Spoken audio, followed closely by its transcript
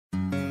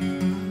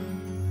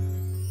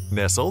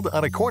Nestled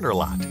on a corner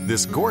lot,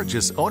 this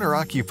gorgeous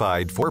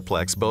owner-occupied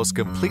fourplex boasts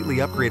completely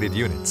upgraded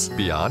units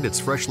beyond its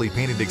freshly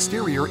painted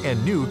exterior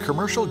and new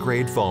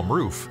commercial-grade foam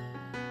roof.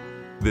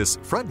 This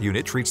front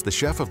unit treats the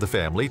chef of the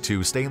family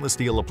to stainless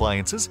steel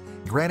appliances,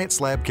 granite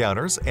slab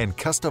counters, and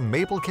custom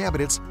maple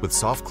cabinets with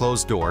soft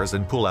closed doors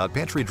and pull-out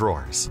pantry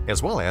drawers,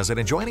 as well as an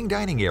adjoining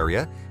dining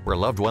area where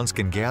loved ones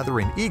can gather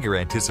in eager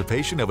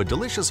anticipation of a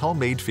delicious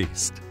homemade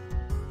feast.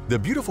 The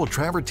beautiful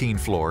travertine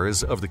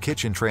floors of the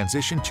kitchen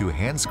transition to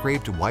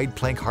hand-scraped wide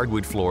plank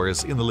hardwood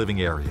floors in the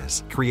living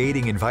areas,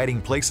 creating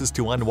inviting places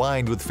to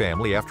unwind with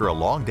family after a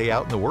long day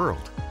out in the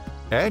world.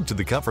 Add to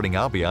the comforting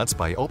ambiance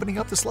by opening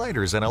up the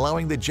sliders and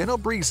allowing the gentle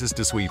breezes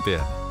to sweep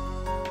in.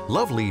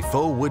 Lovely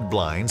faux wood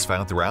blinds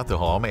found throughout the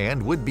home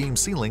and wood beam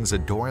ceilings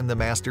adorn the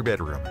master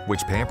bedroom,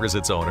 which pampers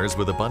its owners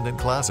with abundant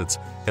closets,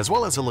 as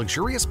well as a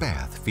luxurious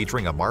bath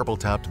featuring a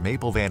marble-topped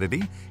maple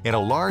vanity and a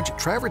large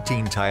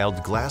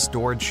travertine-tiled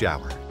glass-doored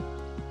shower.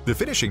 The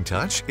finishing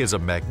touch is a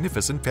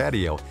magnificent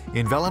patio,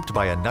 enveloped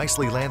by a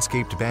nicely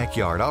landscaped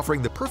backyard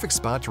offering the perfect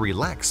spot to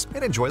relax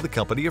and enjoy the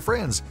company of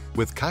friends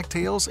with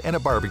cocktails and a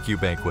barbecue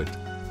banquet.